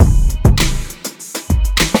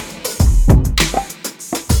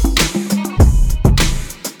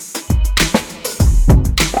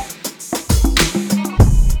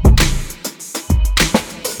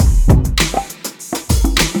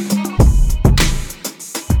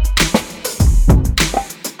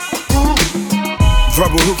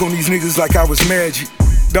Drop a hook on these niggas like I was magic.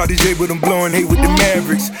 Dr. J, but I'm blowing hate with the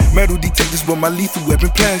Mavericks. Metal detectors, but my lethal weapon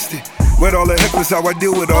plastic. Wet all the hecklers, how I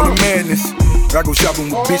deal with all the madness. I go shopping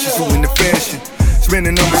with bitches who in the fashion.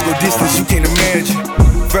 Spending numbers go distance you can't imagine.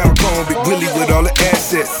 Falcon, Big Willie with all the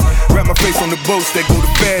assets. Wrap my face on the boats that go the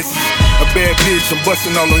fastest. A bad bitch, I'm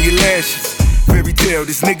busting all on your lashes. Fairy tale,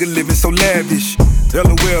 this nigga living so lavish.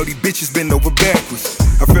 LOL, these bitches bend over backwards.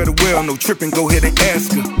 I fed her well, no tripping, go ahead and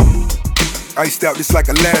ask her. Iced out just like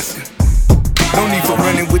Alaska. No need for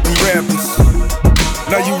running with them rappers.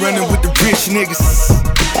 Now you running with the rich niggas.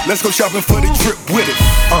 Let's go shopping for the trip with it.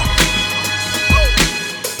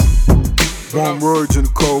 Warm words in the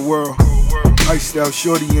cold world. Iced out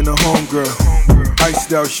shorty and a homegirl.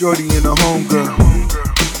 Iced out shorty and a homegirl.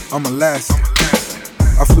 I'm Alaska.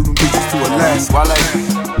 I flew them bitches to Alaska.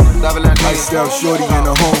 Wale. Iced out shorty and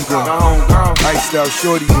a homegirl. Iced out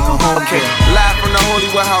shorty and a homegirl. Live from the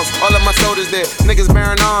Hollywood house, all of my soldiers there. Niggas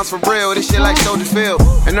bearing arms for real, this shit like soldiers feel.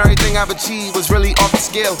 And everything I've achieved was really off the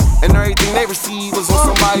scale. And everything they received was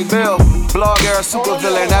on somebody's bill. Blog era super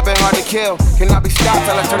villain, that been hard to kill. Cannot be stopped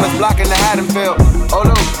till I turn this block into Haddonfield. Oh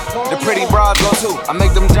no, the pretty bras go too. I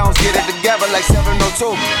make them Jones get it together like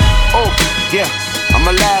 702. Oh, yeah, I'm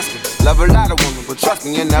Alaska. Love a lot of women, but trust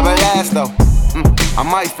me, it never lasts though. I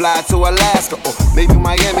might fly to Alaska or maybe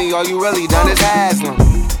Miami. All you really done is Haslam.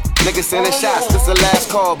 Niggas sending shots, this the last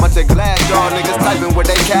call. Bunch of glass jaw niggas typing with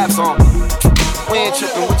they caps on. We ain't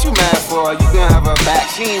tripping, what you mad for? You can have a back,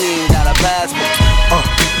 she ain't even got a passport.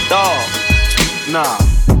 Dog, nah.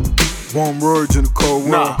 Warm words in the cold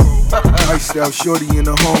world. Iced out shorty and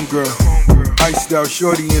a homegirl. Iced out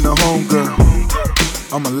shorty and a homegirl.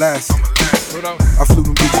 I'm Alaska. I flew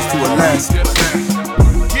them bitches to Alaska.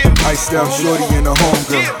 Iced out shorty and a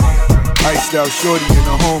homegirl. Iced out shorty and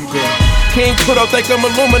a homegirl. King Kudo think I'm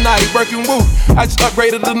Illuminati, working woo. I just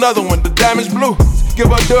upgraded another one, the diamond's blue. Give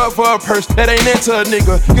a dub for a purse, that ain't into a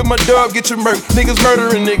nigga. Give my dub, get your murk, niggas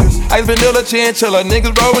murdering niggas. Ice vanilla, chinchilla,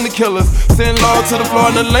 niggas rolling the killers. Send log to the floor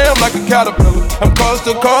and the lamb like a caterpillar. I'm coast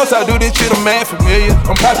to coast, I do this shit, I'm mad familiar.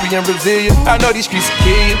 I'm poppy in Brazilian, I know these streets are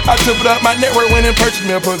kill you. I tripled up my network, went and purchased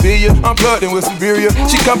me a pavilion. I'm plugged in with Siberia.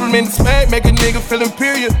 She complimented smack, make a nigga feel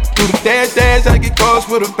inferior. Do the dash, I get close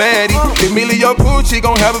with a baddie. Emilio Pucci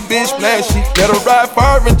gon' have a bitch flashy. Let her ride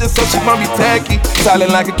far and just so she gon' be tacky.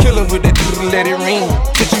 Silent like a killer with that let it ring.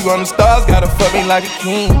 Put you on the stars, gotta fuck me like a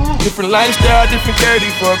king. Different lifestyle, different dirty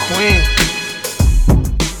for a queen.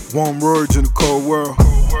 Warm words in the cold world.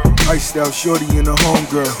 Iced out shorty and a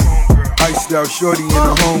homegirl. Iced out shorty and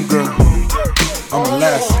a homegirl. I'm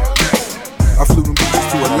Alaska. I flew them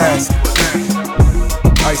bitches to Alaska.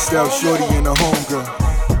 Iced out shorty and a homegirl.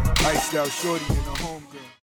 Iced out shorty and a homegirl.